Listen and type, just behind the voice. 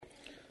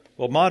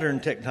Well, modern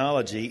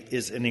technology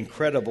is an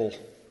incredible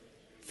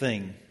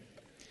thing.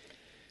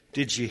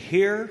 Did you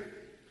hear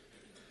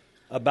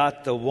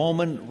about the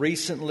woman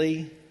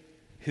recently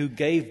who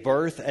gave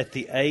birth at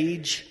the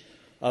age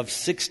of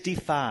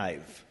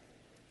 65?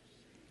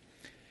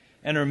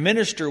 And her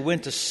minister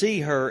went to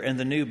see her and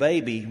the new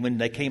baby when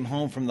they came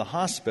home from the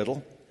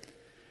hospital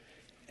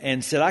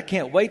and said, "I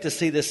can't wait to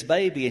see this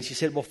baby." And she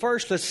said, "Well,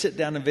 first let's sit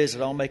down and visit.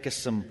 I'll make us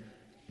some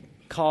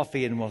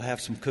coffee and we'll have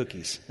some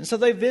cookies." And so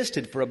they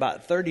visited for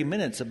about 30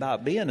 minutes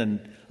about being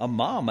a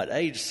mom at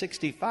age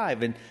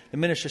 65. And the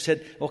minister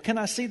said, "Well, can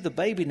I see the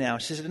baby now?"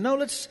 She said, "No,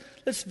 let's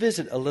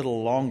visit a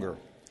little longer."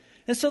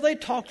 And so they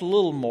talked a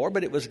little more,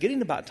 but it was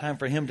getting about time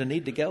for him to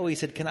need to go. He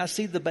said, "Can I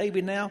see the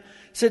baby now?" He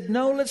said,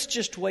 "No, let's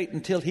just wait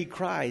until he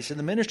cries." And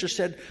the minister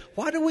said,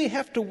 "Why do we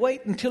have to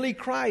wait until he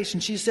cries?"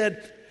 And she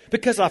said,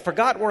 "Because I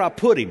forgot where I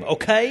put him,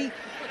 okay?"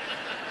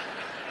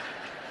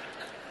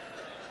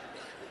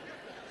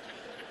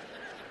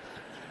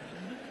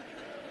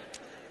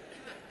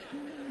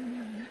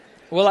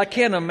 Well, I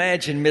can't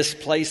imagine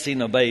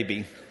misplacing a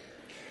baby.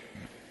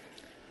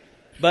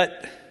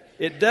 But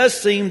it does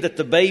seem that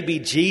the baby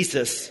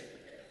Jesus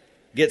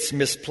gets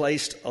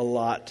misplaced a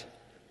lot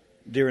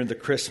during the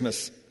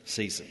Christmas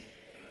season.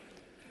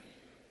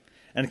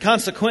 And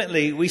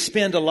consequently, we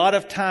spend a lot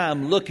of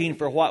time looking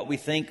for what we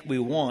think we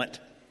want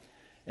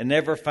and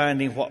never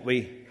finding what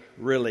we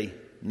really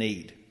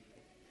need.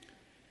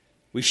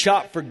 We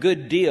shop for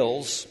good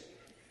deals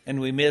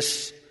and we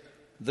miss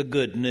the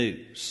good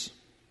news.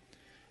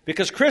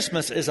 Because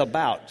Christmas is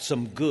about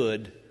some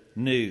good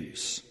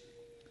news.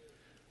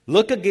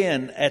 Look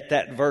again at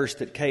that verse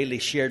that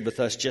Kaylee shared with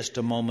us just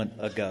a moment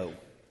ago.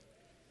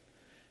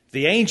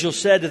 The angel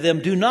said to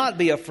them, "Do not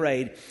be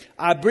afraid.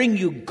 I bring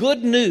you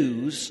good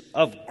news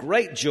of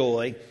great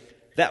joy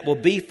that will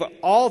be for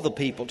all the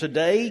people.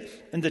 Today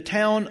in the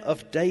town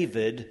of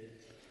David,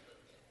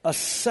 a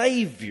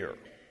Savior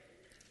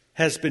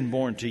has been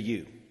born to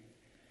you.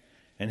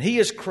 And he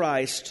is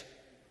Christ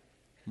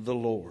the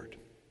Lord."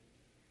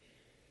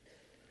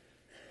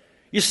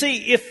 You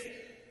see, if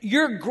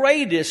your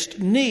greatest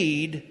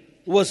need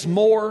was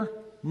more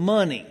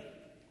money,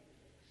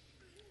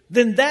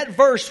 then that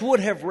verse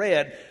would have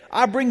read,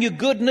 "I bring you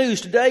good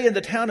news. Today in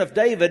the town of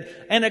David,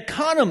 an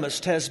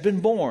economist has been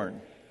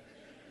born."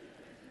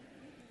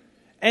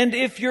 And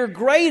if your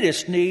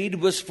greatest need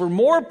was for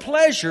more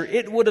pleasure,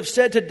 it would have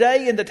said,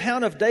 "Today in the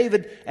town of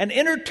David, an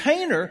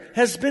entertainer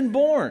has been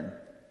born."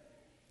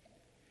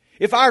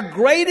 If our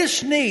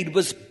greatest need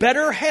was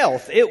better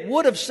health, it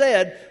would have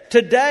said,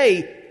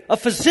 "Today a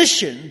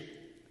physician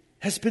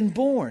has been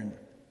born."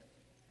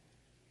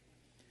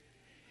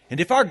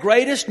 And if our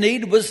greatest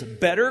need was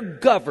better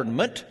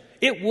government,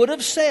 it would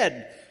have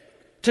said,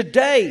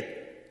 "Today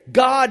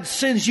God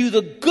sends you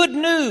the good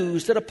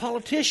news that a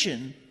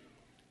politician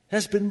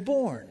has been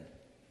born."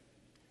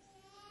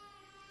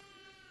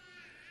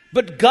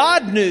 But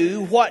God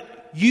knew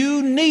what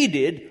you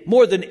needed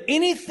more than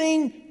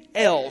anything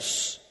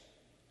else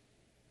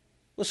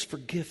was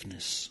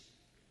forgiveness.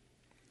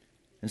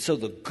 And so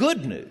the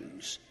good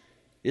news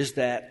is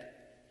that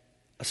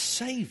a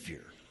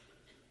Savior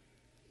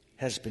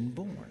has been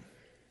born.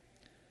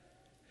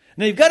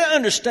 Now you've got to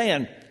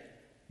understand,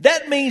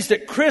 that means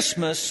that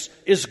Christmas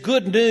is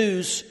good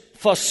news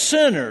for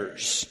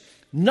sinners,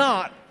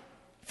 not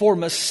for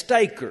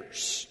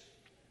mistakers.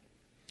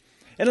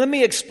 And let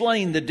me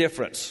explain the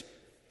difference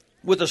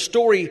with a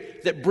story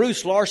that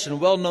Bruce Larson, a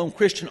well-known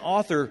Christian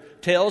author,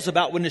 tells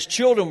about when his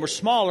children were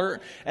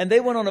smaller and they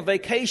went on a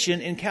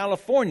vacation in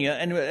California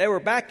and they were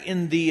back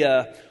in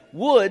the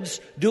woods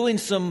doing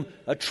some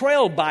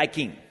trail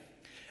biking.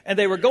 And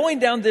they were going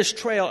down this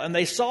trail and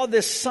they saw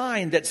this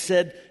sign that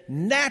said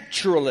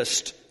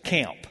Naturalist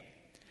Camp.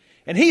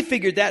 And he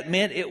figured that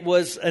meant it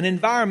was an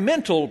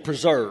environmental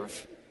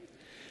preserve.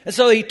 And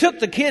so he took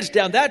the kids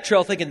down that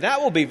trail thinking that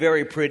will be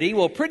very pretty.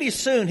 Well, pretty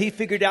soon he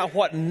figured out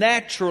what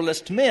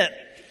naturalist meant,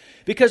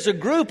 because a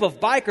group of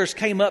bikers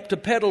came up to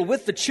pedal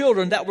with the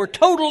children that were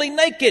totally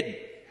naked.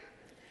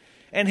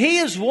 And he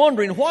is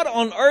wondering, what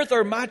on earth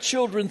are my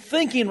children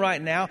thinking right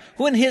now,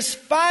 when his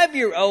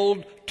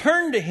 5-year-old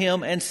turned to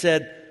him and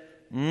said,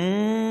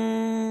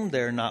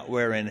 "They're not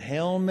wearing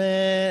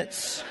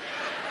helmets."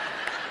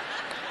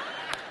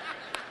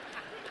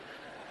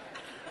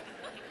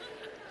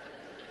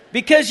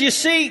 Because you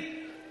see,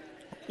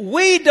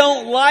 we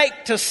don't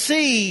like to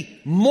see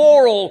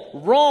moral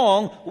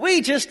wrong. We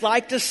just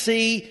like to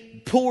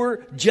see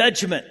poor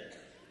judgment.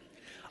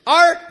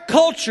 Our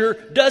culture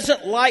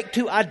doesn't like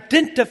to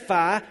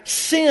identify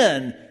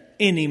sin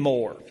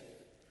anymore.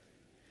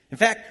 In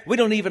fact, we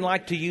don't even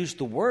like to use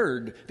the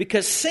word,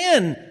 because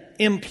sin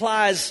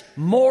implies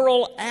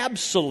moral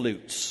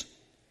absolutes.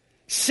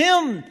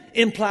 Sin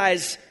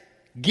implies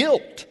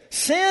guilt.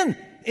 Sin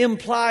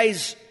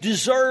implies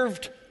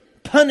deserved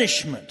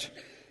punishment.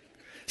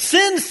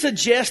 Sin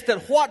suggests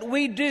that what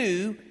we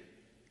do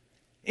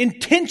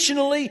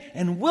intentionally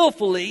and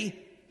willfully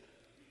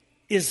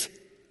is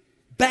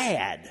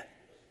bad.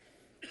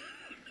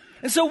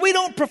 And so we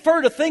don't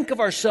prefer to think of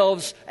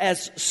ourselves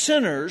as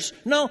sinners.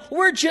 No,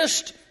 we're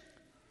just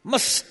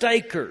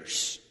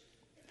mistakers.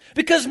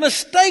 Because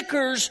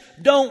mistakers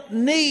don't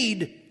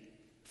need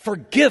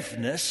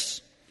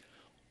forgiveness.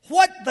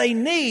 What they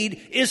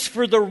need is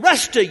for the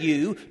rest of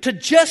you to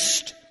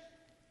just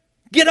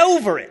get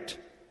over it.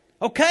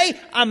 Okay?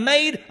 I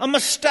made a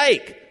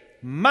mistake.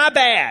 My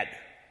bad.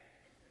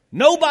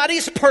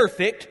 Nobody's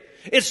perfect.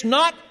 It's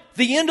not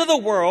the end of the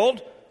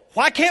world.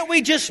 Why can't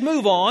we just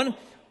move on?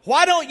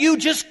 Why don't you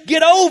just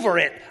get over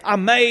it? I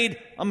made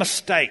a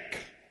mistake.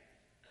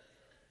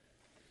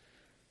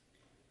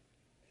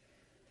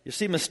 You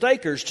see,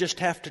 mistakers just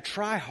have to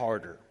try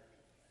harder.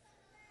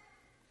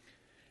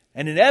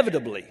 And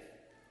inevitably,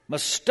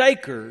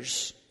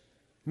 mistakers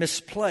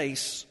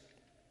misplace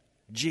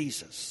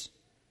Jesus.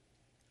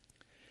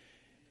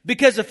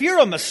 Because if you're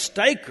a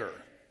mistaker,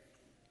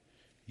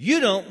 you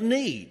don't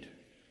need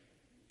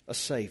a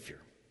Savior.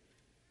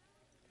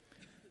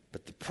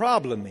 But the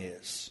problem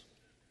is,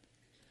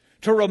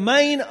 to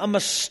remain a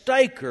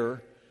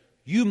mistaker,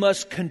 you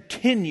must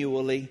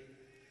continually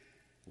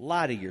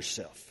lie to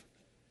yourself.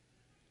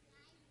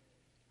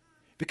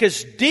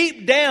 Because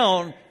deep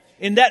down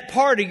in that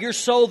part of your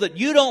soul that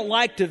you don't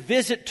like to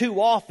visit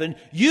too often,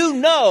 you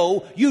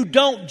know you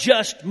don't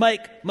just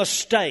make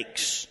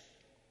mistakes.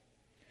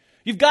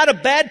 You've got a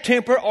bad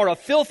temper or a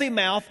filthy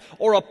mouth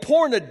or a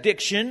porn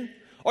addiction,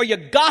 or you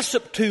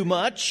gossip too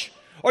much,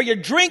 or you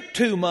drink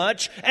too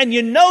much, and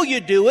you know you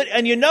do it,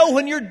 and you know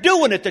when you're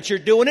doing it that you're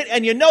doing it,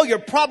 and you know you're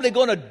probably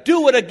going to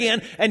do it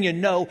again, and you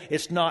know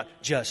it's not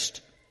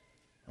just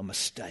a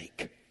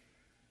mistake.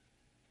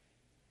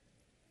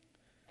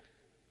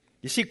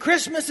 You see,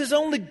 Christmas is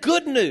only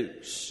good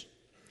news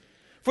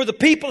for the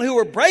people who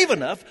are brave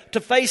enough to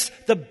face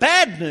the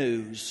bad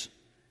news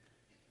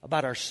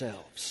about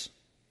ourselves.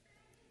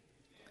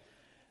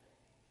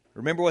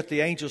 Remember what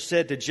the angel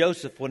said to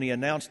Joseph when he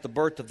announced the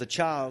birth of the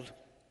child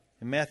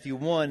in Matthew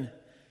 1.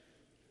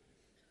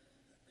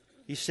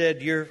 He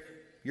said, your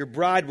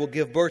bride will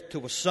give birth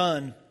to a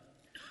son,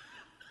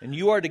 and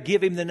you are to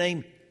give him the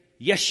name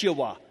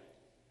Yeshua.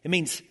 It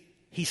means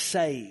he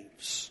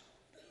saves,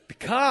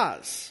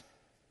 because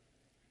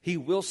he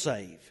will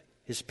save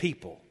his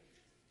people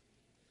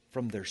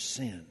from their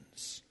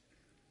sins.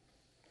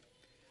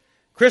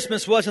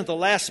 Christmas wasn't the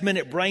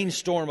last-minute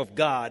brainstorm of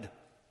God.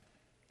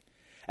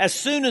 As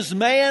soon as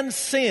man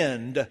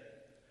sinned,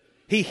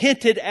 he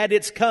hinted at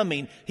its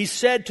coming. He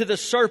said to the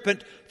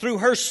serpent, "Through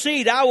her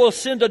seed I will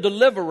send a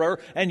deliverer,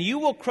 and you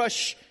will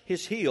crush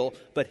his heel,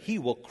 but he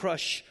will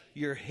crush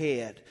your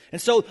head."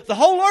 And so the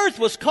whole earth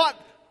was caught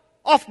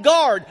off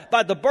guard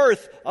by the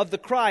birth of the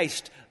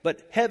Christ,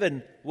 but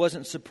heaven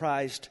wasn't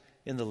surprised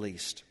in the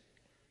least.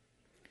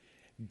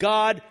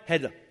 God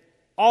had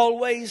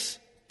always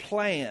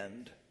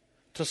planned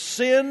to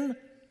send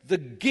the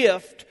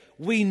gift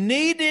we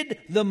needed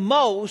the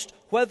most,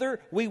 whether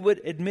we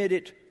would admit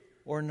it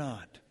or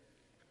not.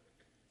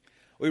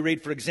 We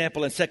read, for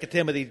example, in 2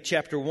 Timothy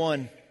chapter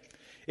 1,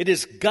 it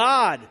is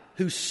God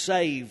who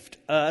saved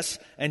us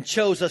and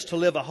chose us to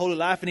live a holy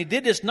life. And He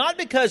did this not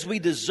because we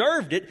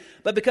deserved it,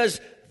 but because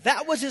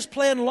that was His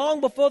plan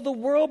long before the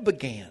world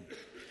began,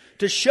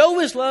 to show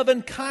His love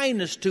and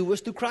kindness to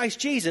us through Christ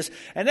Jesus.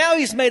 And now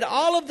He's made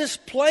all of this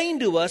plain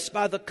to us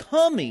by the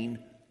coming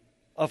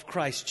of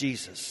Christ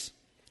Jesus,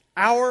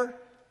 our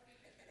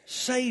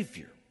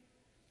Savior,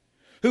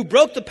 who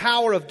broke the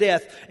power of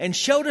death and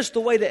showed us the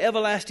way to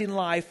everlasting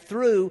life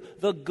through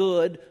the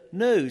good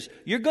news.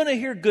 You're going to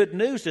hear good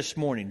news this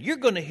morning. You're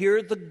going to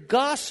hear the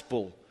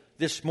gospel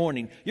this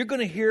morning. You're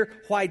going to hear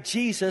why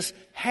Jesus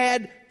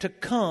had to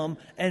come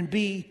and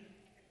be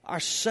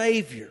our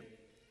Savior.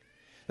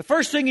 The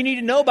first thing you need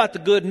to know about the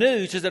good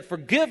news is that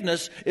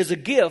forgiveness is a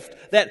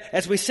gift that,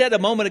 as we said a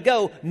moment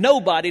ago,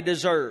 nobody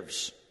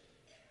deserves.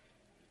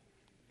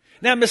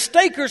 Now,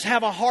 mistakers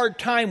have a hard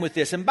time with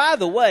this. And by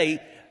the way,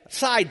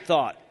 side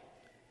thought,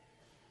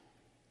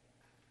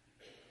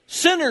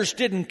 sinners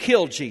didn't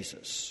kill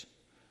Jesus.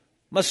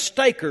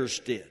 Mistakers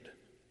did.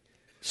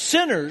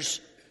 Sinners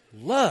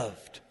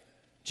loved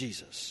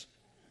Jesus.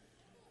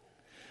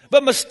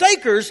 But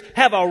mistakers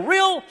have a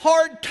real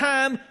hard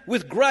time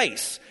with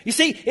grace. You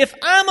see, if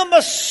I'm a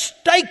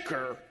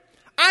mistaker,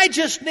 I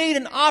just need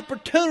an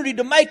opportunity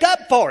to make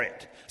up for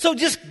it. So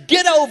just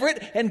get over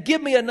it and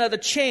give me another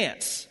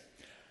chance.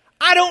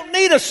 I don't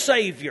need a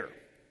Savior.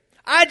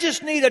 I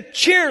just need a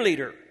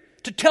cheerleader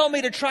to tell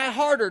me to try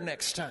harder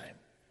next time.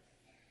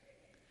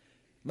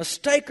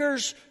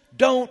 Mistakers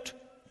don't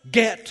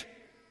get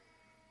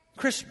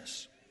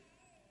Christmas.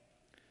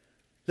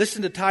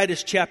 Listen to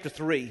Titus chapter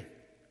 3.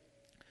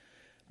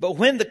 But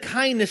when the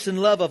kindness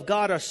and love of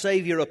God our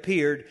Savior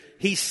appeared,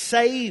 He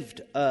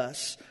saved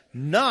us,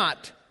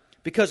 not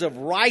because of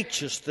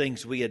righteous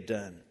things we had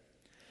done,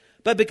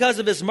 but because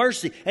of His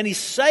mercy. And He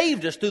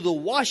saved us through the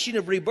washing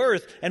of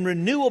rebirth and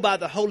renewal by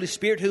the Holy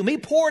Spirit, whom He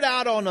poured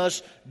out on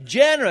us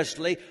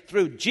generously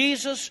through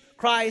Jesus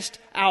Christ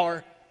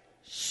our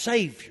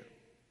Savior.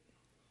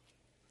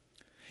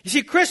 You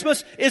see,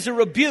 Christmas is a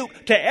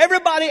rebuke to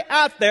everybody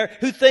out there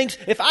who thinks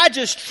if I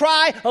just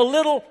try a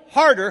little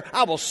harder,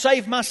 I will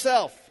save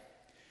myself.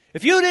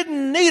 If you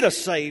didn't need a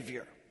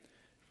Savior,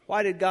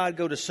 why did God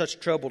go to such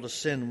trouble to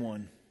send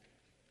one?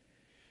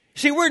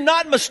 See, we're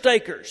not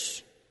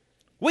mistakers.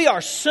 We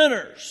are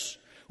sinners.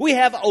 We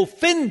have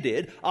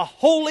offended a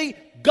holy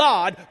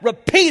God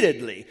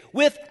repeatedly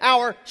with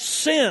our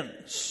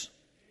sins.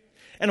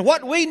 And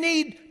what we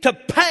need to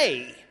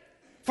pay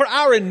for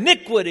our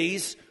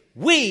iniquities,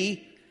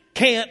 we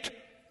can't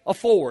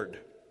afford.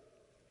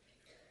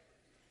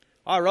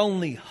 Our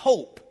only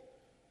hope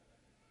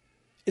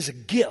is a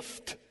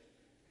gift.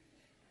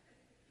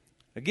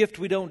 A gift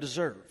we don't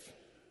deserve.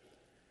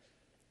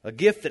 A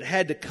gift that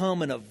had to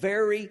come in a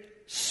very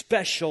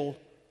special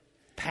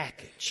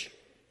package.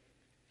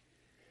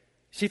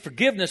 See,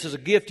 forgiveness is a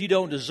gift you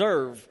don't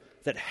deserve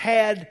that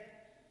had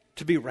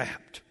to be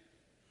wrapped.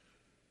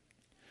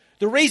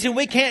 The reason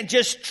we can't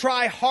just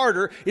try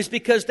harder is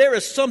because there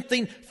is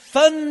something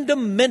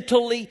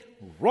fundamentally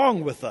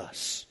wrong with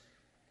us.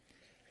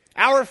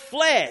 Our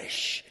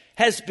flesh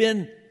has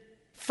been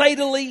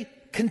fatally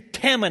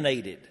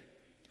contaminated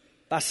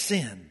by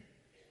sin.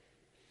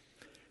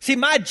 See,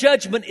 my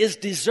judgment is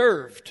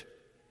deserved.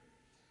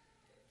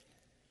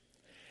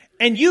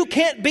 And you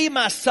can't be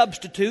my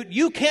substitute.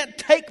 You can't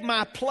take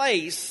my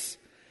place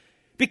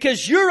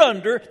because you're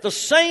under the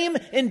same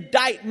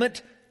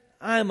indictment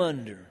I'm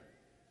under.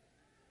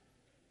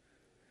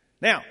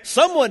 Now,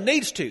 someone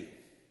needs to.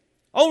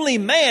 Only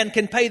man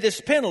can pay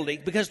this penalty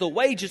because the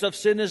wages of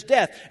sin is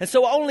death. And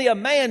so only a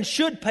man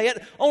should pay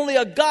it. Only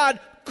a God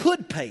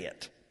could pay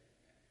it.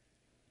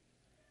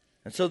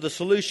 And so the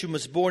solution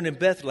was born in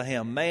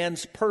Bethlehem.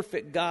 Man's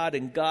perfect God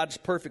and God's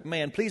perfect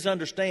man. Please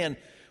understand,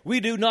 we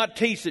do not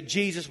teach that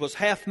Jesus was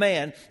half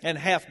man and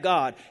half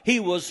God. He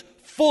was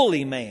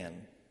fully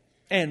man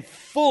and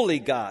fully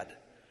God.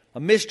 A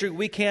mystery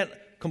we can't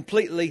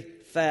completely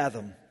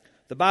fathom.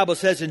 The Bible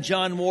says in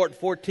John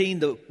 14,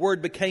 the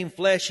Word became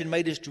flesh and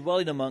made His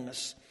dwelling among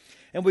us.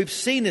 And we've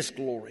seen His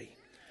glory.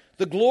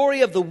 The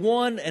glory of the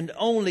one and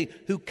only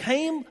who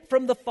came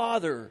from the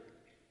Father,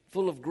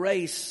 full of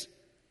grace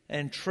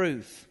and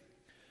truth.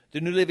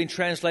 The New Living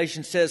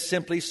Translation says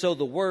simply, so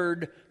the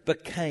Word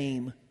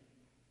became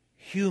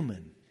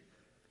human.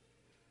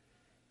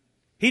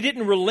 He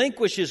didn't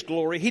relinquish His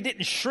glory. He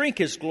didn't shrink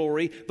His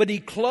glory, but He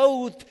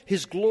clothed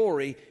His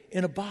glory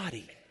in a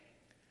body.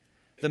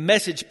 The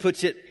Message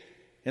puts it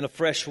in a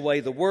fresh way.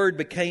 The Word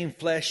became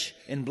flesh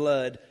and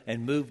blood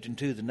and moved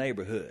into the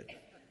neighborhood.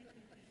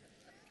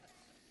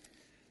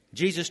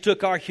 Jesus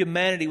took our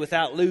humanity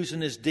without losing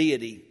His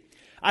deity.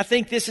 I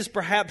think this is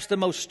perhaps the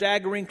most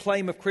staggering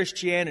claim of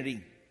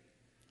Christianity.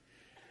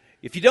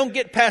 If you don't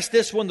get past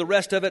this one, the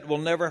rest of it will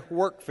never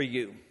work for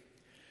you.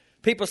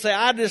 People say,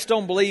 I just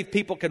don't believe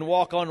people can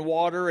walk on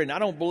water, and I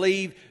don't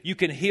believe you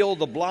can heal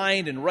the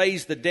blind and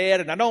raise the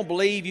dead, and I don't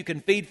believe you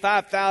can feed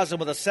 5,000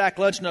 with a sack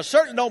lunch, and I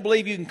certainly don't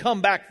believe you can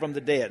come back from the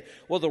dead.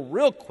 Well, the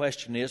real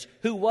question is,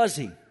 who was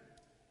He?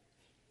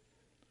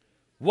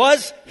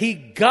 Was He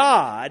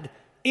God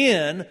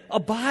in a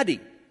body?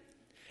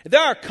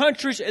 There are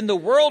countries in the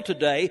world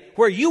today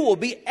where you will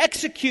be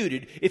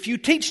executed if you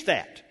teach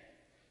that.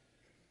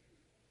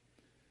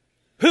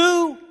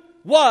 Who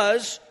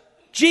was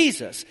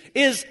Jesus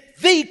is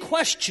the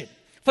question.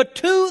 For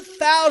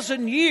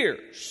 2,000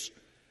 years,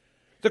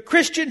 the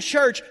Christian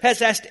church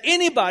has asked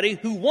anybody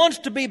who wants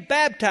to be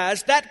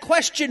baptized that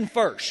question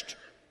first.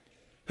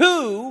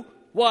 Who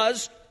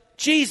was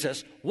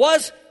Jesus?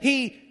 Was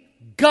He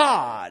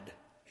God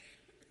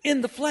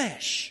in the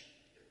flesh?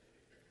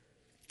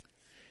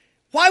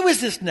 Why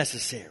was this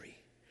necessary?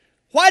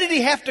 Why did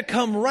He have to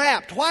come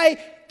wrapped? Why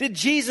did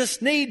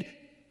Jesus need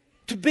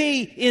to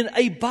be in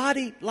a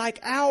body like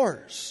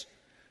ours?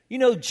 You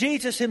know,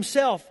 Jesus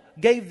Himself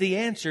gave the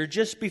answer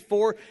just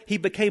before He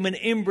became an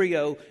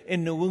embryo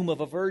in the womb of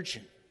a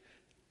virgin.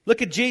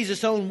 Look at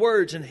Jesus' own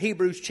words in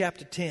Hebrews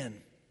chapter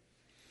 10.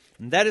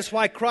 And that is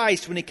why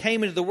Christ, when He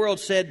came into the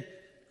world, said,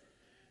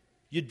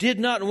 you did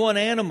not want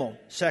animal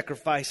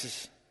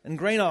sacrifices and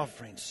grain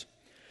offerings,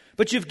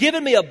 but you've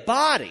given me a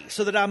body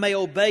so that I may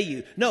obey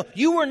you. No,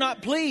 you were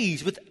not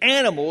pleased with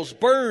animals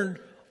burned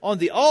on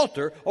the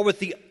altar or with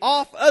the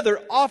other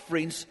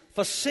offerings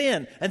for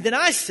sin. And then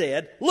I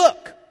said,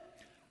 look,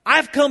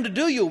 I've come to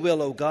do your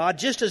will, O God,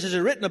 just as is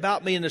written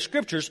about me in the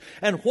Scriptures.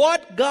 And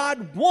what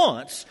God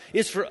wants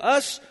is for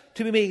us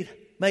to be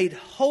made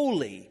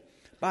holy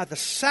by the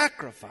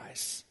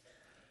sacrifice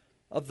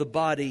of the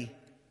body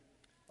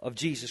of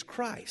Jesus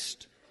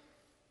Christ.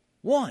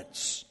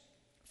 Once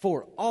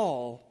for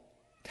all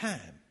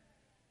time.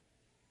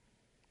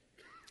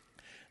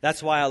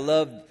 That's why I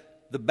love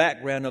the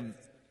background of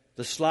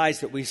the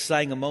slides that we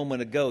sang a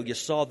moment ago. You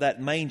saw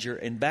that manger,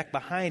 and back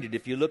behind it,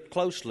 if you look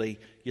closely,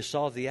 you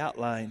saw the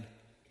outline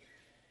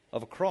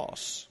of a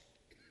cross.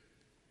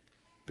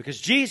 Because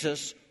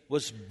Jesus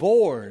was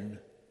born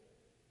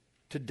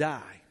to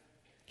die.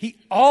 He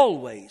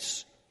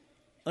always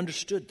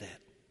understood that.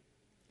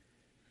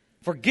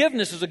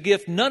 Forgiveness is a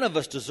gift none of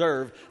us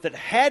deserve that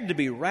had to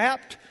be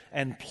wrapped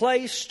and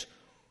placed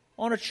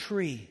on a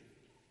tree.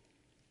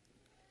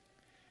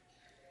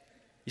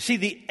 You see,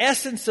 the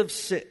essence of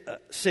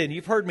sin,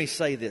 you've heard me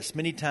say this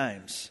many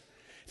times.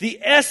 The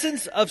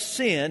essence of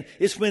sin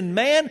is when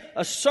man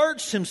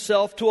asserts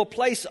himself to a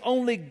place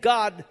only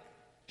God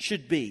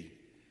should be.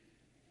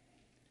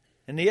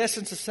 And the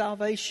essence of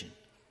salvation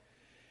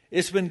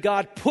is when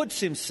God puts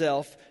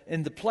himself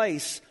in the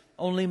place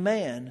only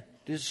man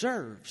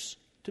deserves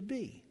to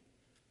be.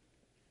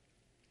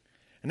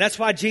 And that's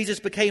why Jesus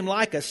became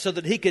like us, so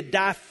that he could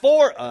die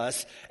for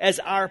us as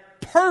our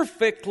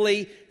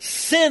perfectly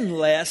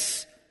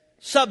sinless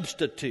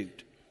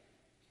substitute.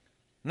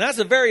 And that's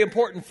a very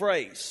important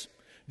phrase.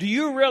 Do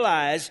you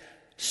realize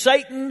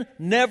Satan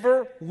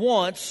never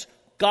once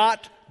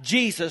got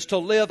Jesus to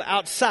live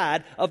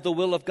outside of the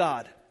will of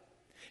God?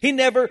 He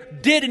never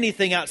did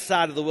anything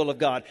outside of the will of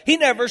God. He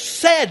never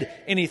said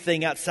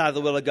anything outside of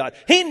the will of God.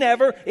 He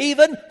never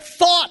even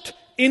thought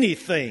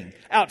anything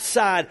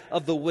outside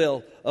of the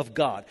will of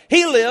God.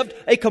 He lived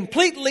a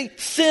completely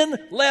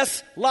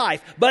sinless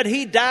life, but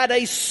he died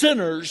a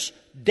sinner's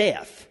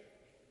death.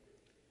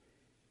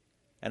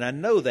 And I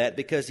know that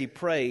because he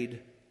prayed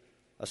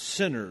a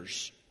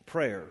sinner's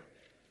prayer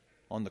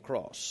on the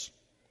cross.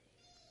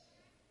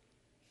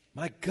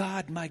 My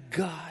God,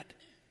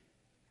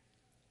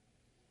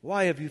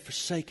 why have you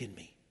forsaken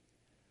me?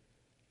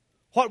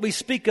 What we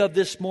speak of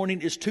this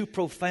morning is too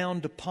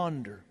profound to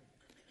ponder.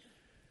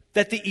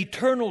 That the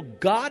eternal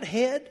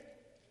Godhead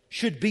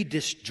should be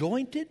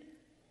disjointed?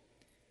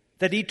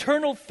 That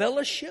eternal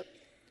fellowship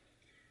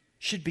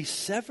should be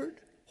severed?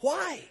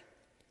 Why?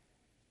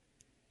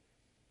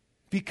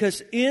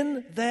 Because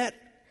in that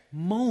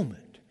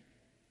moment,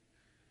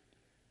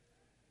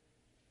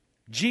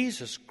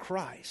 Jesus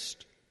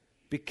Christ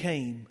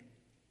became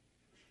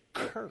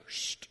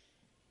cursed.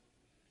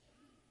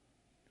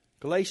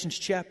 Galatians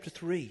chapter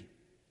 3.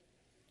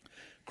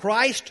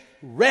 Christ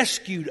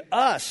rescued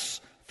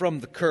us from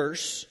the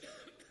curse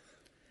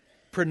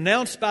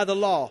pronounced by the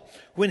law.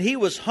 When he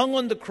was hung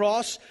on the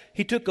cross,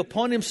 he took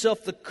upon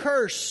himself the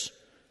curse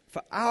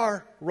for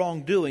our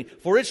wrongdoing.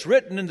 For it's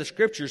written in the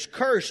Scriptures,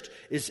 cursed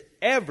is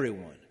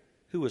everyone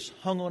who is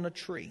hung on a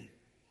tree.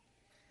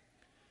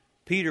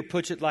 Peter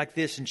puts it like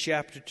this in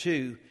chapter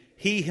 2.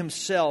 He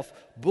himself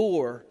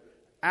bore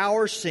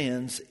our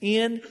sins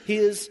in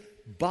his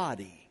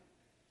body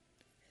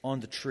on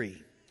the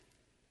tree.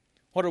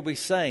 What are we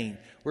saying?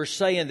 We're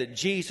saying that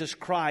Jesus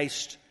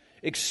Christ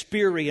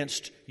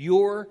experienced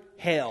your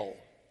hell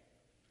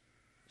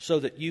so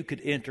that you could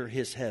enter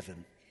his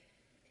heaven.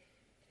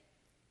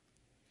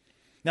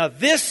 Now,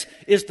 this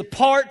is the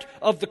part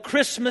of the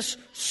Christmas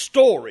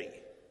story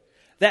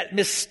that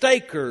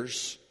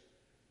mistakers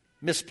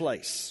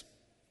misplace.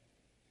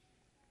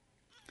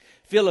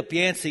 Philip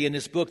Yancey, in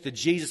his book, The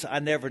Jesus I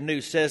Never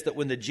Knew, says that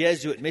when the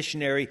Jesuit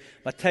missionary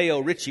Matteo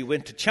Ricci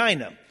went to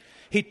China,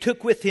 he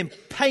took with him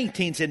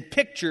paintings and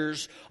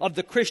pictures of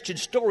the Christian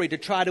story to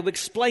try to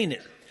explain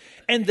it.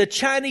 And the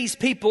Chinese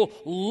people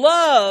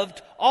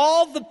loved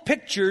all the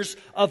pictures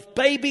of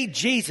baby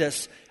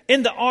Jesus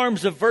in the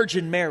arms of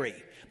Virgin Mary.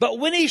 But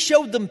when he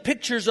showed them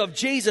pictures of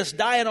Jesus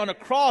dying on a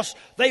cross,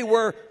 they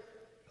were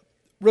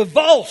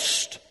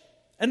revulsed.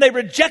 And they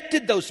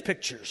rejected those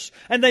pictures.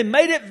 And they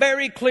made it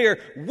very clear,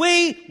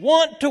 we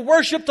want to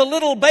worship the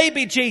little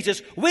baby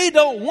Jesus. We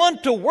don't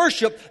want to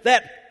worship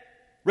that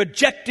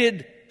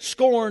rejected,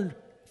 scorned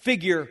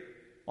figure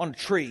on a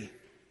tree.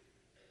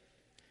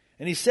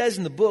 And he says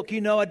in the book,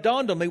 it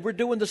dawned on me, we're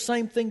doing the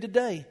same thing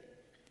today.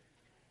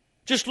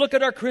 Just look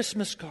at our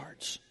Christmas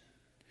cards.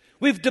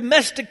 We've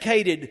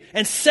domesticated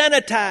and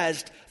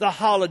sanitized the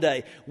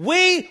holiday.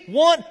 We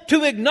want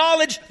to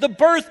acknowledge the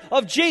birth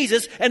of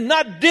Jesus and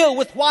not deal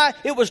with why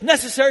it was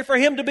necessary for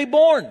him to be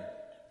born.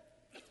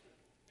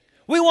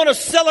 We want to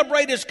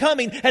celebrate his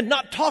coming and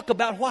not talk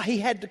about why he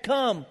had to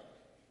come.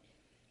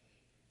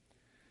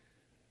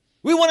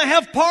 We want to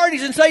have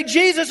parties and say,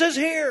 Jesus is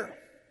here.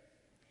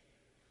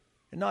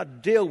 And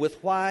not deal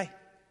with why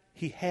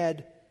he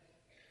had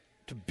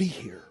to be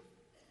here.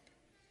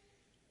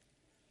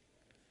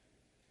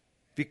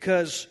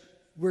 Because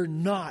we're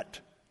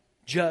not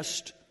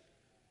just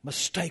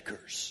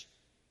mistakers.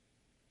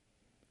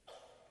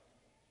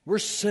 We're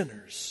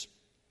sinners.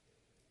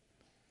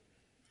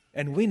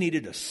 And we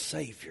needed a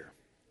Savior.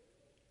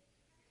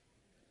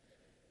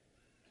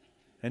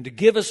 And to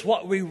give us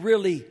what we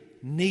really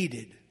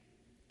needed,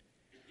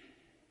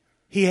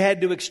 he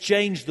had to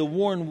exchange the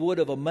worn wood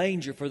of a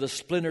manger for the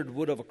splintered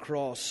wood of a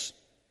cross.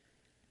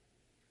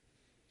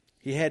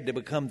 He had to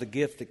become the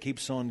gift that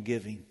keeps on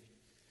giving.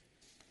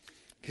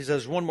 Because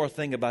there's one more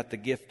thing about the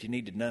gift you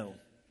need to know.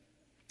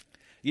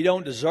 You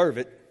don't deserve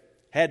it.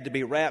 Had to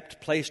be wrapped,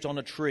 placed on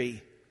a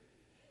tree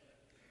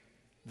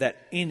that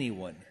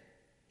anyone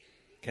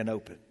can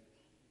open.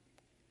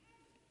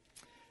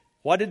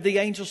 What did the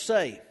angel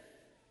say?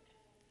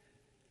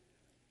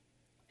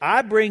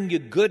 I bring you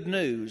good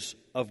news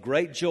of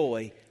great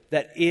joy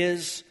that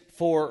is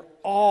for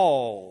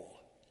all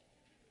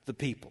the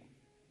people.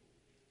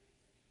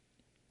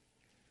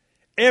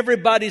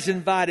 Everybody's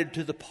invited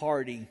to the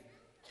party.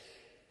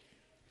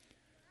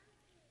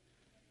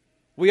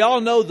 We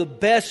all know the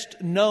best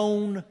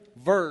known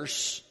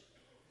verse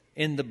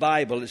in the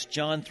Bible. It's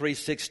John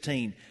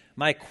 3:16.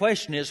 My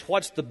question is,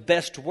 what's the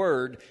best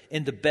word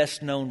in the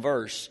best known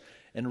verse?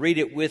 And read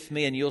it with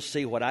me and you'll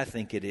see what I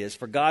think it is.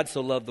 For God so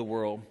loved the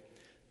world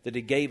that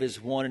He gave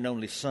His one and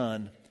only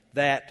Son,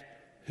 that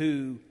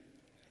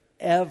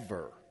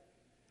whoever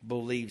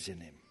believes in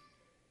Him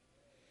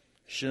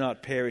should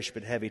not perish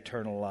but have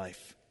eternal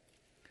life.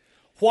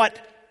 What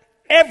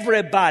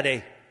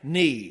everybody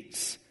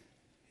needs,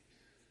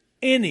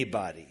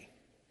 anybody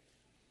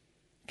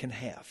can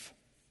have.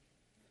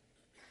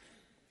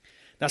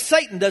 Now,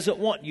 Satan doesn't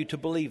want you to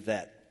believe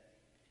that.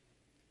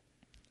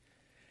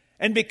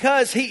 And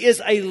because he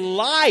is a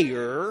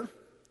liar,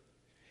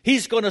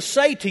 he's going to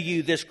say to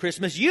you this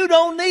Christmas, you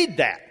don't need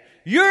that.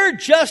 You're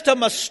just a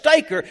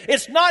mistaker.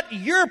 It's not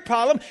your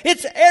problem.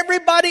 It's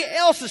everybody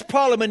else's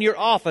problem in your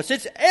office.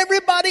 It's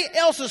everybody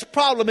else's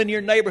problem in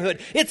your neighborhood.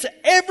 It's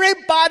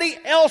everybody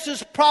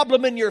else's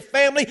problem in your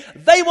family.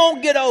 They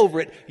won't get over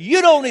it.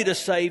 You don't need a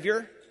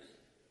Savior.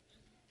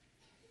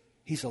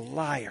 He's a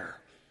liar.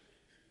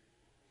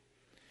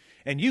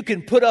 And you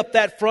can put up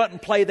that front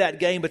and play that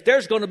game, but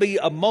there's going to be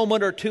a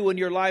moment or two in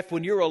your life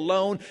when you're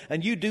alone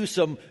and you do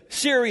some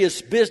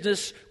serious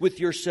business with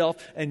yourself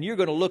and you're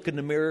going to look in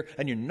the mirror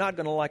and you're not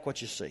going to like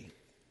what you see.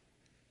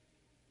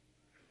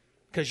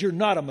 Because you're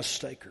not a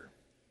mistaker.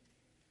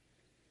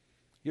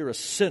 You're a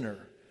sinner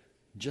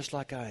just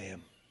like I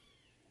am.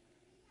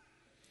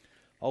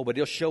 Oh, but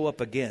he'll show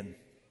up again.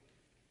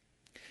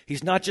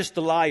 He's not just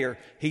the liar,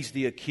 he's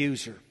the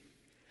accuser.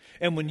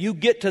 And when you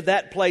get to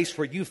that place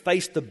where you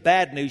face the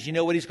bad news, you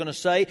know what he's going to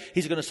say?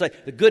 He's going to say,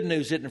 the good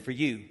news isn't for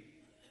you.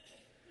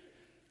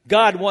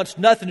 God wants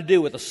nothing to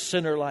do with a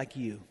sinner like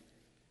you.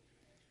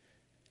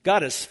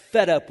 God is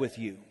fed up with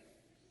you.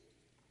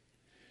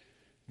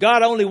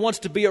 God only wants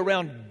to be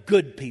around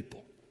good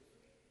people.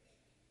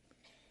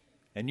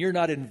 And you're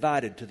not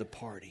invited to the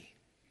party.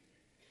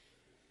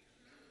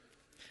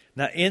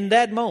 Now, in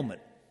that moment,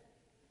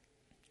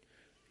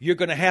 you're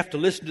going to have to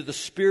listen to the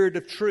Spirit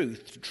of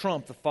truth to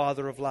trump the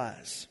father of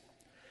lies.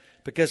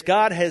 Because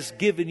God has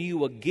given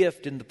you a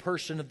gift in the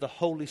person of the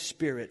Holy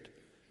Spirit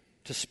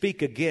to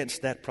speak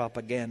against that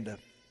propaganda.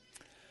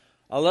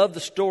 I love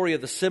the story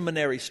of the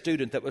seminary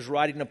student that was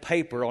writing a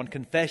paper on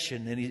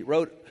confession. And he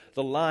wrote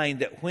the line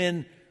that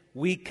when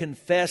we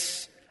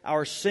confess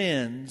our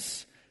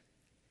sins,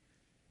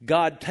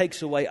 God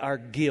takes away our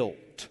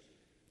guilt.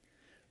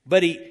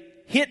 But he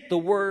hit the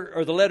word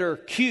or the letter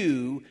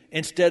Q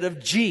instead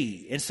of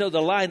G. And so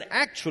the line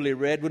actually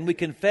read, when we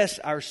confess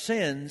our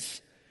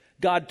sins,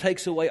 God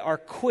takes away our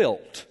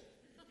quilt.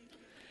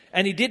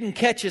 And he didn't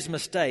catch his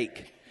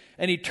mistake.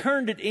 And he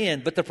turned it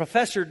in, but the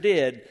professor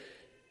did,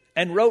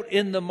 and wrote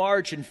in the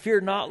margin, fear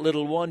not,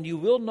 little one, you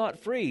will not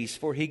freeze,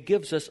 for he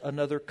gives us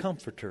another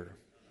comforter.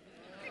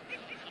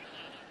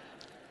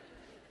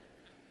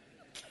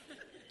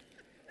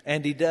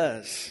 And he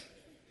does.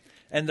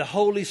 And the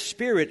Holy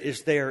Spirit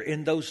is there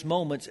in those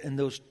moments, in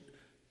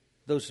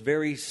those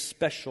very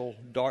special,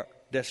 dark,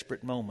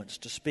 desperate moments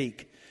to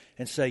speak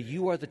and say,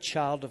 you are the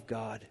child of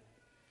God.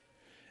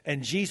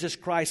 And Jesus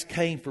Christ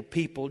came for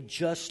people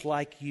just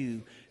like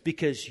you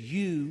because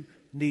you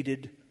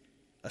needed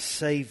a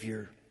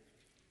Savior,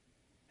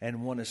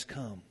 and one has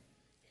come.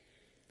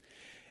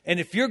 And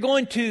if you're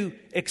going to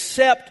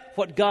accept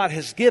what God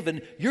has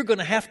given, you're going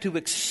to have to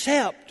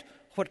accept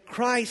what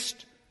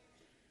Christ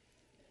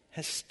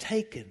has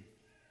taken.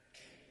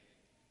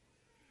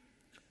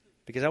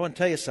 Because I want to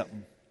tell you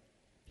something.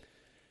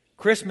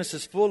 Christmas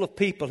is full of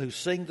people who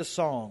sing the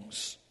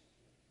songs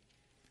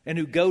and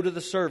who go to the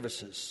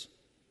services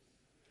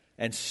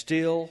and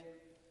still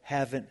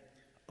haven't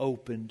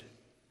opened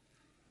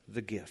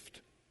the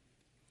gift.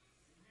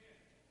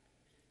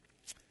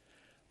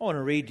 I want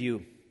to read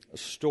you a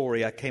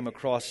story I came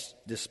across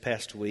this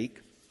past week.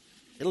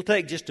 It'll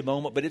take just a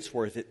moment, but it's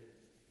worth it.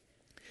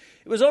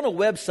 It was on a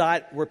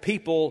website where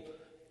people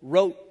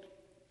wrote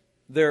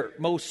their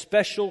most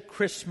special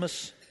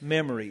Christmas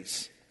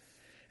memories.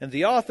 And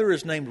the author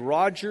is named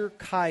Roger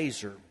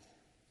Kaiser.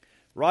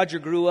 Roger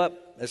grew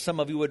up, as some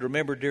of you would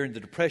remember, during the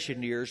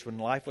Depression years when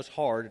life was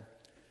hard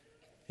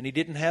and he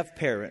didn't have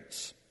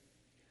parents.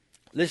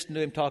 Listen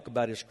to him talk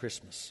about his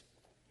Christmas.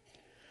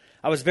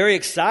 I was very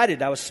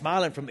excited. I was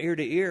smiling from ear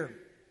to ear.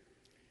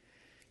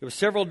 It was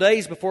several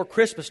days before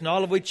Christmas, and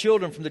all of we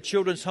children from the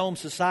Children's Home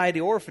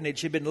Society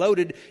orphanage had been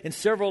loaded in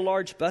several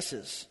large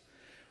buses.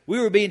 We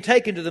were being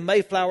taken to the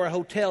Mayflower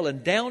Hotel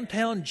in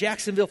downtown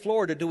Jacksonville,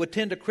 Florida, to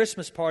attend a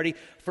Christmas party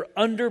for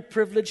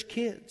underprivileged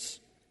kids.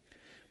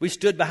 We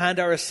stood behind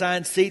our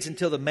assigned seats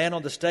until the man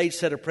on the stage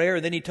said a prayer,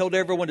 and then he told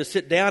everyone to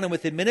sit down, and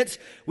within minutes,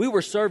 we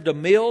were served a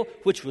meal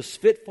which was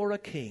fit for a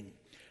king.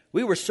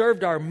 We were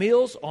served our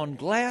meals on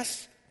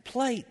glass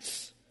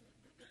plates.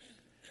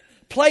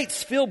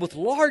 Plates filled with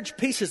large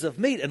pieces of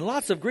meat and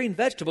lots of green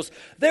vegetables.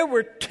 There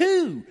were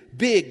 2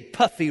 big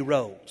puffy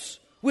rolls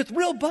with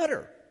real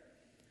butter.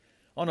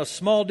 on a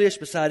small dish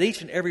beside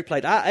each and every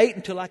plate. I ate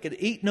until I could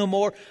eat no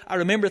more. I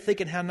remember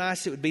thinking how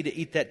nice it would be to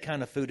eat that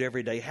kind of food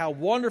every day. How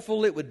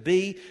wonderful it would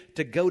be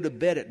to go to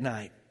bed at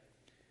night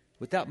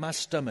without my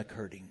stomach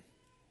hurting.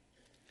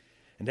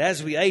 And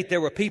as we ate,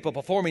 there were people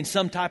performing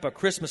some type of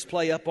Christmas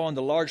play up on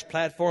the large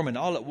platform, and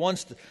all at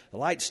once the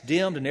lights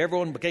dimmed and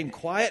everyone became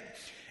quiet.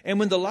 And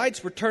when the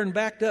lights were turned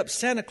back up,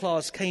 Santa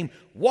Claus came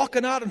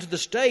walking out onto the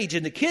stage,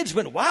 and the kids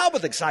went wild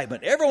with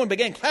excitement. Everyone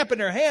began clapping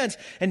their hands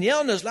and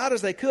yelling as loud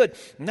as they could.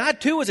 And I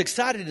too was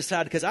excited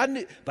inside, because I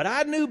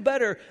knew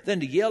better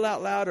than to yell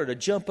out loud or to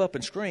jump up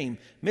and scream.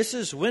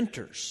 Mrs.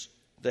 Winters,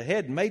 the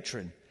head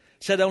matron,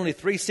 said only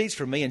 3 seats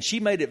for me, and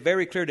she made it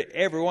very clear to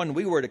everyone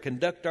we were to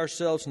conduct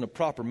ourselves in the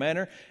proper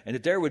manner and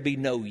that there would be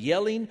no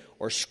yelling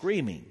or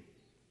screaming.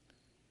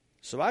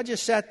 So I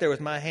just sat there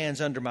with my hands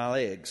under my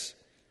legs,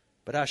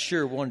 but I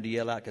sure wanted to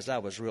yell out because I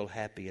was real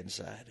happy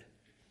inside.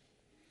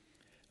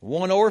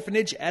 One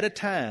orphanage at a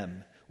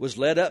time was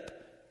led up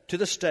to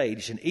the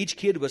stage, and each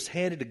kid was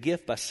handed a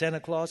gift by Santa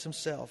Claus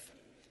himself.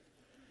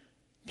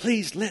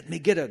 Please let me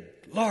get a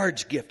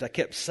large gift, I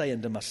kept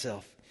saying to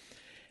myself.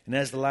 And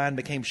as the line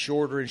became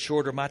shorter and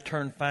shorter, my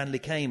turn finally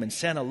came, and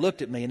Santa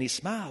looked at me and he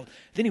smiled.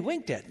 Then he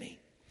winked at me.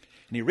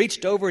 And he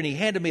reached over and he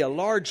handed me a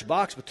large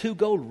box with 2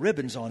 gold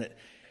ribbons on it.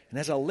 And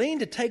as I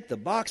leaned to take the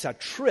box, I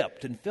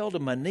tripped and fell to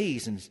my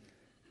knees, and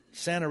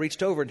Santa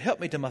reached over and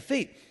helped me to my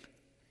feet.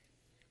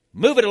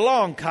 Move it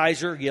along,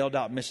 Kaiser, yelled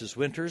out Mrs.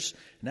 Winters.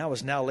 And I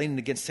was now leaning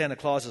against Santa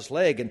Claus's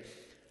leg, and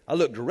I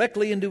looked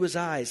directly into his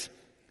eyes.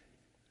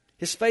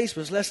 His face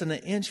was less than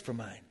an inch from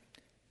mine.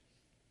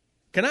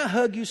 Can I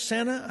hug you,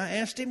 Santa? I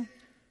asked him.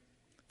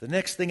 The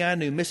next thing I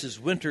knew, Mrs.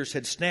 Winters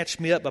had snatched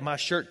me up by my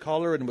shirt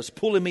collar and was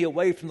pulling me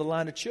away from the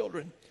line of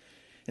children.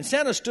 And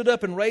Santa stood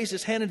up and raised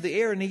his hand into the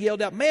air, and he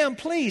yelled out, Ma'am,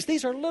 please,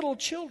 these are little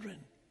children.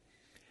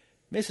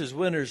 Mrs.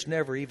 Winters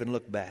never even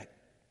looked back.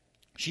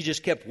 She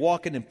just kept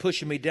walking and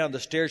pushing me down the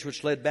stairs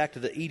which led back to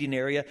the eating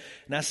area,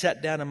 and I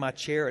sat down in my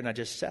chair and I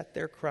just sat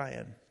there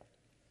crying.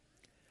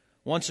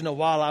 Once in a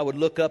while I would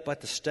look up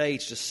at the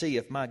stage to see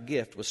if my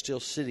gift was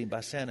still sitting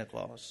by Santa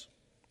Claus.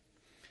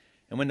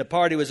 And when the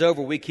party was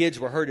over, we kids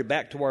were herded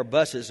back to our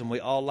buses, and we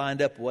all lined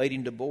up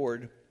waiting to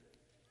board.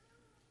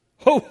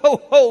 Ho,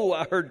 ho, ho,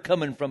 I heard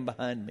coming from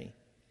behind me.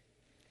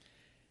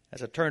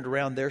 As I turned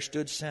around, there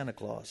stood Santa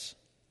Claus,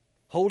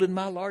 holding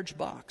my large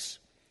box.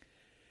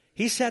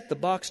 He sat the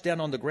box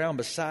down on the ground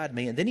beside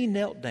me, and then he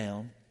knelt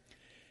down,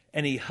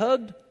 and he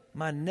hugged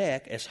my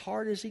neck as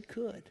hard as he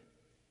could.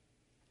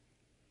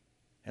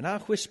 And I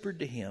whispered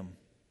to him,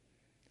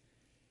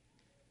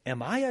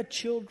 Am I a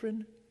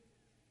children?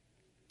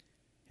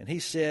 And he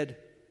said,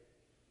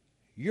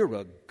 You're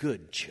a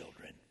good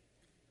children.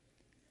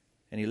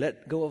 And he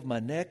let go of my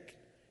neck.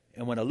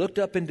 And when I looked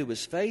up into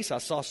his face, I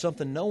saw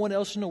something no one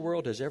else in the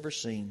world has ever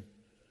seen.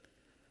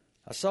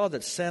 I saw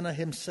that Santa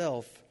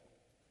himself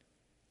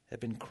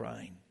had been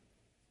crying.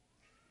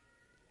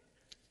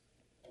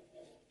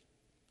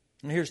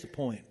 And here's the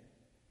point.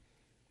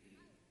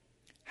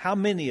 How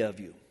many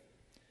of you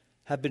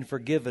have been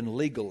forgiven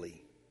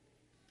legally,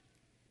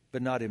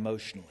 but not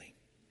emotionally?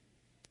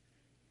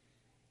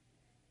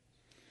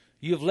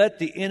 You've let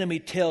the enemy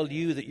tell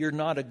you that you're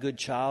not a good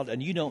child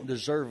and you don't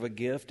deserve a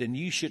gift and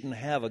you shouldn't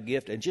have a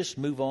gift, and just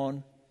move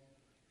on.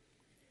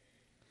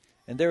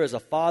 And there is a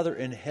Father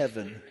in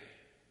heaven,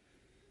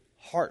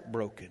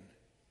 heartbroken,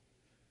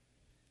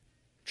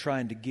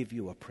 trying to give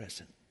you a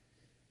present.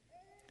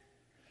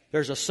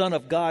 There's a Son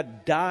of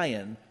God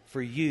dying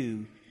for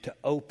you to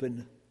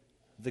open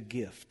the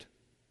gift.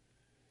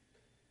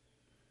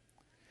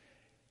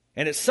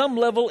 And at some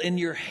level in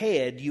your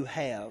head you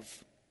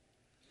have,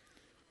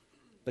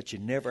 but you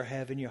never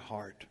have in your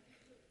heart.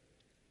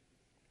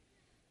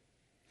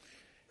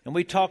 And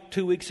we talked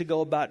 2 weeks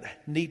ago about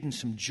needing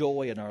some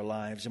joy in our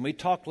lives. And we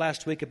talked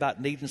last week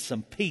about needing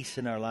some peace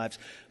in our lives.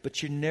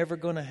 But you're never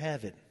going to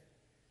have it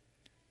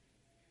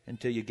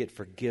until you get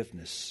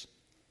forgiveness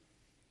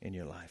in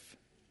your life.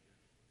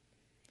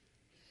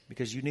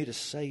 Because you need a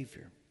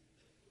Savior.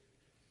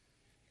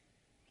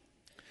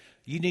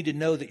 You need to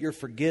know that you're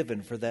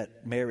forgiven for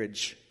that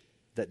marriage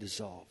that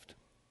dissolved.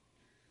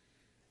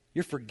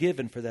 You're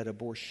forgiven for that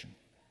abortion.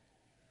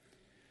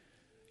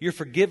 You're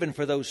forgiven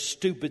for those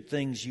stupid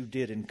things you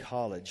did in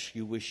college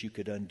you wish you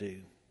could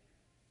undo.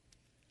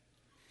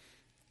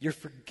 You're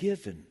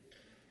forgiven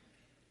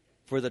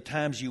for the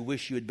times you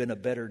wish you had been a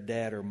better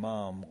dad or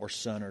mom or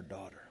son or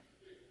daughter.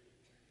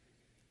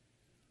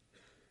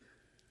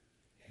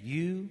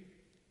 You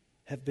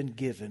have been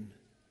given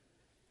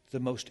the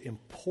most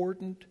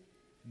important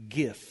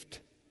gift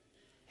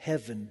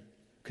heaven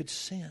could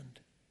send.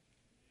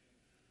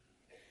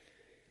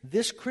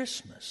 This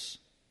Christmas,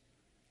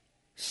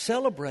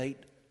 celebrate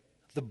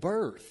the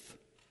birth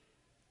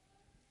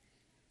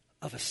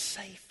of a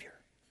Savior.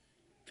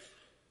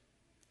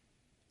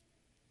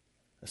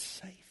 A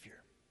Savior.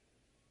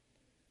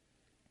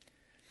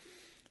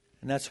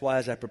 And that's why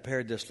as I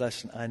prepared this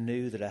lesson, I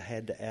knew that I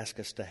had to ask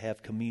us to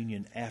have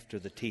communion after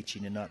the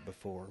teaching and not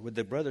before. Would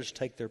the brothers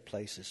take their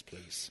places,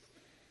 please?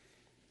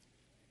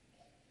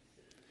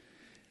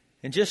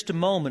 In just a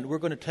moment, we're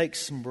going to take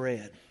some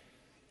bread.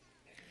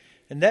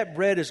 And that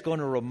bread is going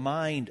to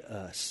remind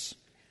us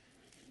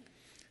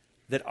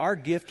that our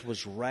gift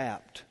was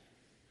wrapped.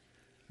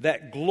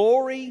 That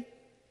glory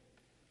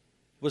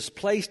was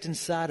placed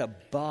inside a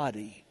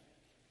body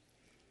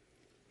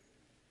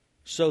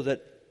so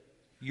that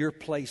your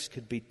place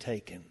could be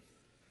taken.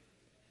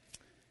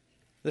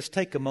 Let's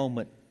take a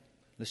moment.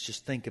 Let's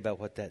just think about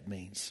what that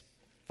means.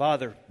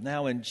 Father,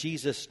 now in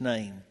Jesus'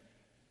 name,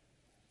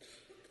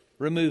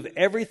 remove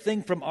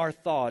everything from our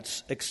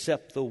thoughts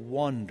except the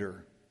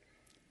wonder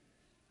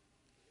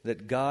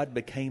that God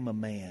became a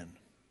man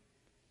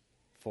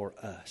for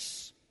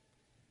us.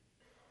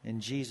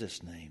 In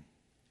Jesus' name,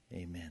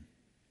 amen.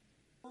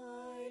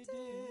 Why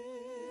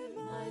did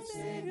my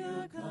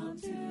Savior come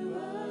to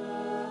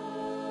earth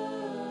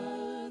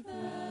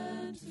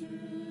and to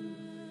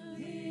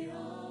the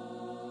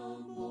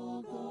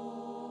humble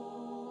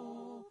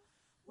go?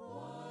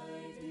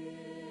 Why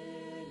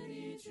did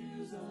he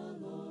choose a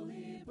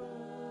lowly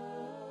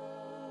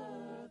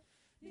birth?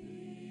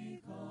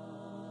 Because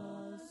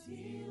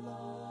he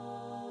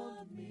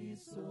loved me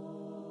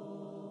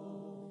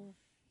so.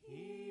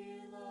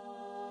 He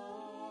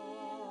loved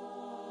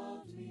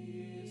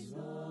me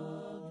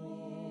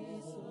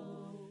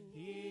so.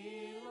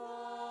 He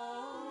loved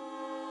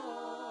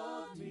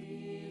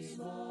me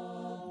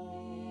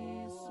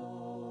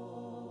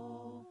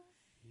so.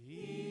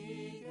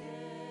 He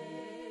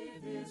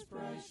gave his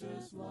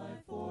precious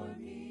life for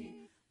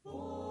me,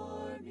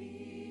 because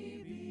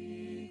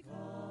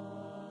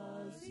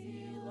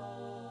he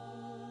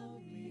loved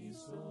me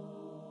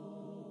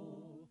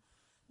so.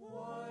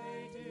 Why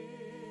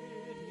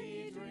did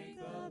he drink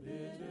the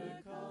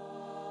bitter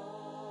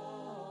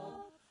cup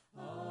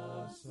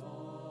of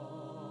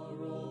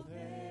sorrow,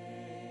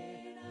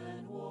 pain,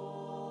 and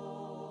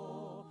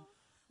woe?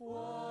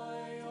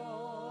 Why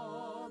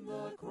on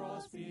the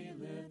cross be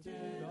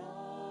lifted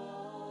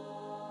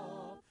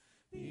up?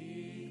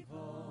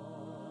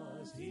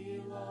 Because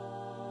he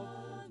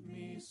loved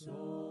me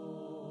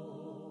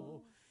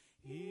so.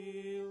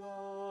 He loved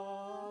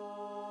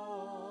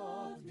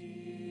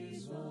me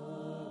so.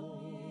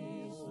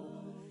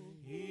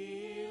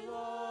 He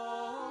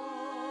loved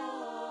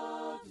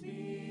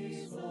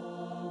me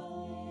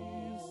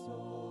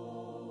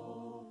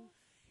so.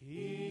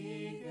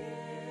 He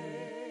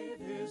gave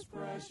his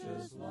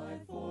precious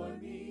life for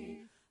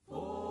me,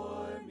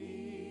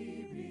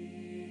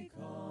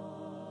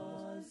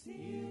 because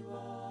he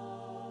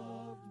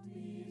loved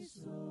me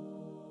so.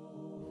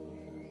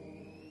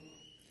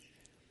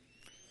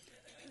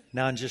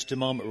 Now in just a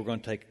moment, we're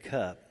going to take a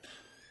cup.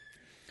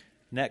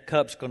 And that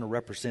cup's going to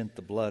represent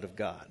the blood of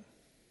God.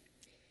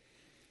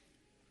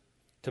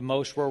 To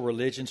most world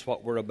religions,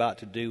 what we're about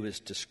to do is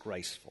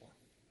disgraceful.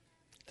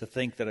 To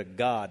think that a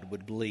God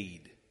would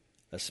bleed,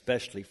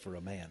 especially for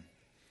a man.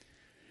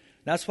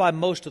 That's why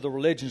most of the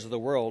religions of the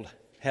world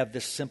have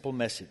this simple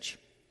message.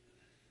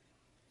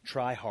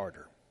 Try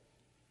harder.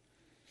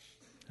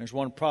 There's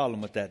one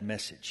problem with that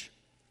message.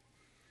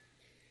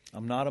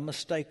 I'm not a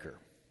mistaker.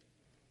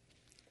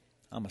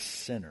 I'm a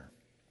sinner.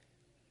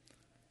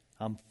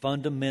 I'm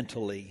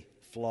fundamentally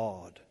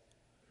flawed.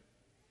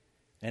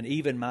 And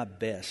even my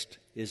best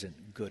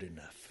isn't good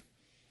enough.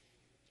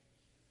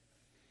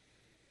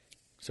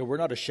 So we're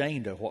not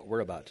ashamed of what we're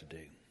about to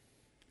do.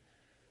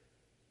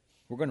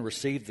 We're going to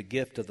receive the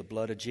gift of the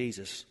blood of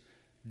Jesus.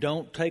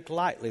 Don't take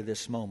lightly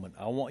this moment.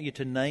 I want you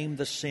to name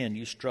the sin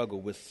you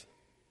struggle with.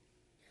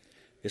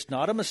 It's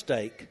not a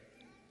mistake.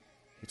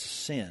 It's a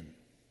sin.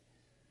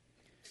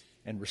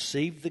 And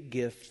receive the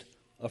gift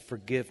of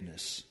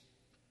forgiveness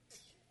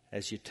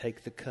as you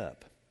take the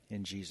cup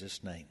in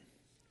Jesus' name.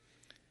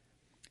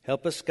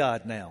 Help us,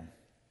 God, now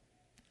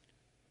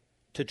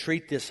to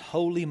treat this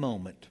holy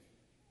moment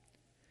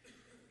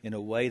in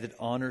a way that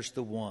honors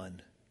the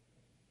one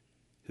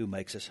who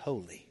makes us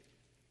holy.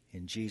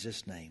 In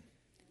Jesus' name,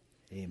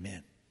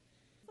 amen.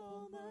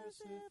 Oh,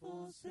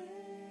 merciful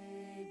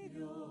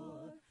Savior,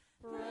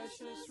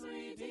 precious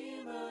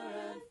Redeemer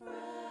and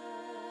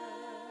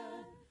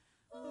friend,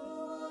 who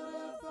would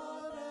have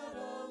thought that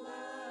a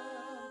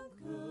lamb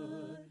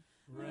could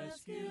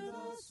rescue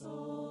the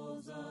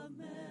souls of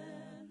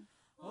men?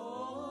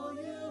 Oh,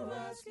 you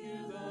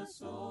rescue the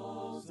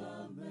souls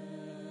of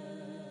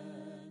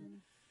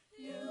men.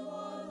 You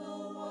are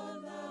the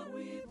one that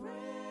we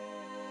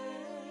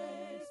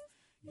praise.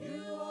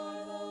 You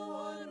are the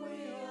one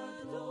we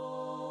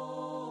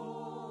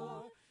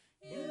adore.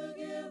 You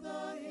give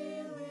the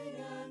healing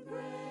and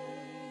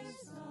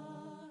grace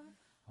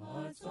our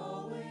hearts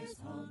always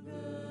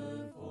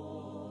hungered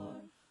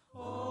for. Oh,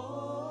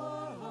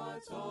 our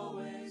hearts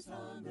always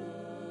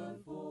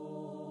hungered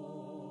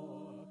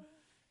for.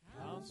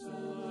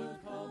 Counselor,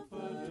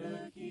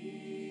 Comforter,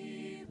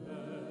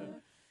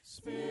 Keeper,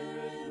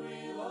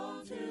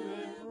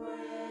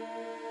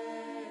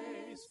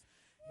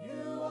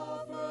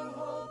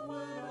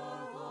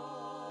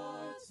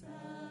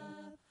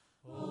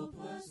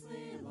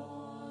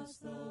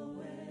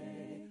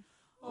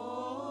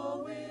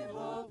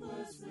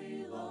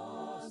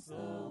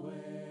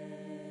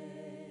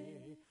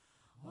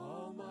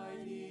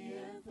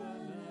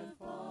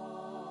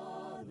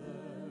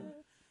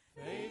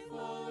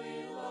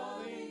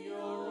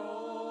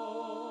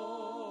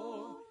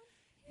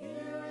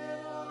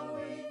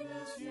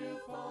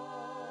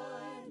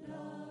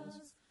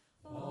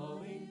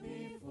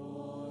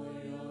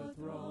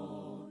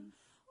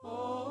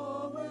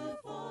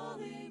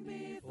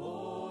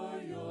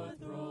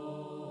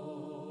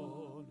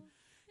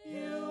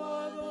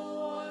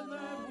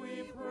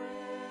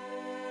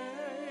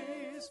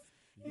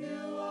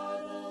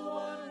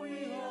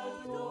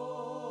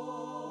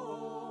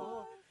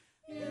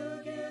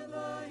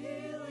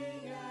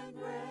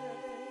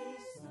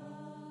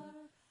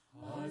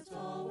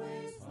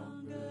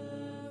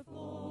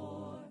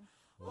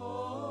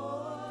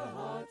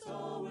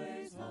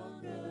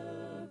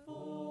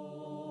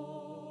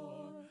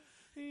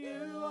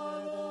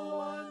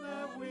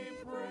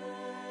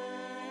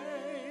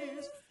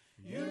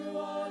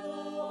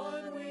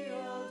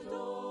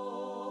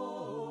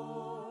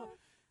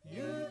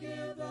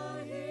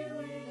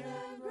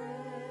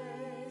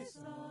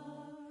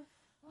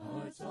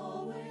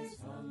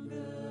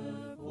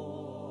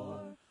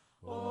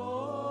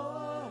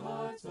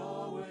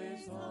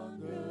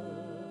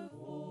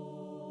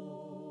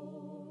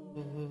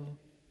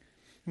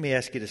 Let me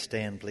ask you to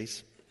stand,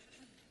 please.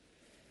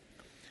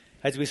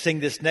 As we sing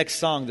this next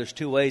song, there's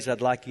two ways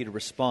I'd like you to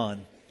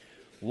respond.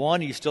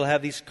 One, you still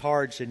have these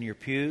cards in your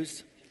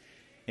pews.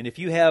 And if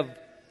you have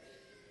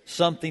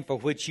something for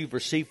which you've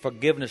received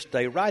forgiveness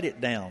today, write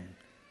it down.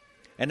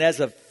 And as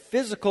a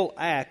physical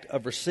act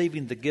of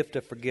receiving the gift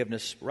of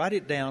forgiveness, write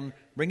it down,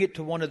 bring it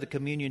to one of the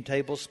communion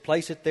tables,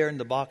 place it there in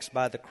the box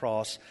by the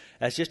cross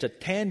as just a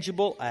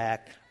tangible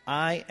act.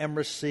 I am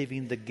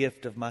receiving the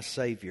gift of my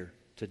Savior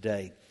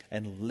today,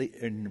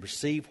 and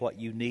receive what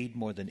you need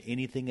more than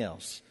anything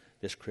else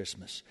this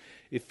Christmas.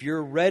 If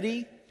you're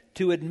ready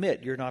to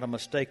admit you're not a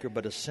mistaker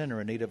but a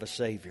sinner in need of a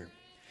Savior,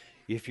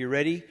 if you're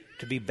ready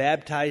to be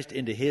baptized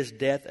into His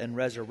death and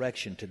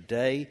resurrection,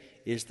 today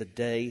is the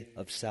day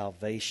of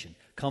salvation.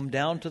 Come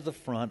down to the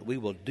front. We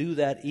will do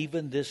that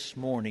even this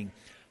morning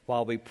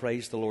while we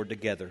praise the Lord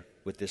together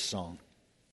with this song.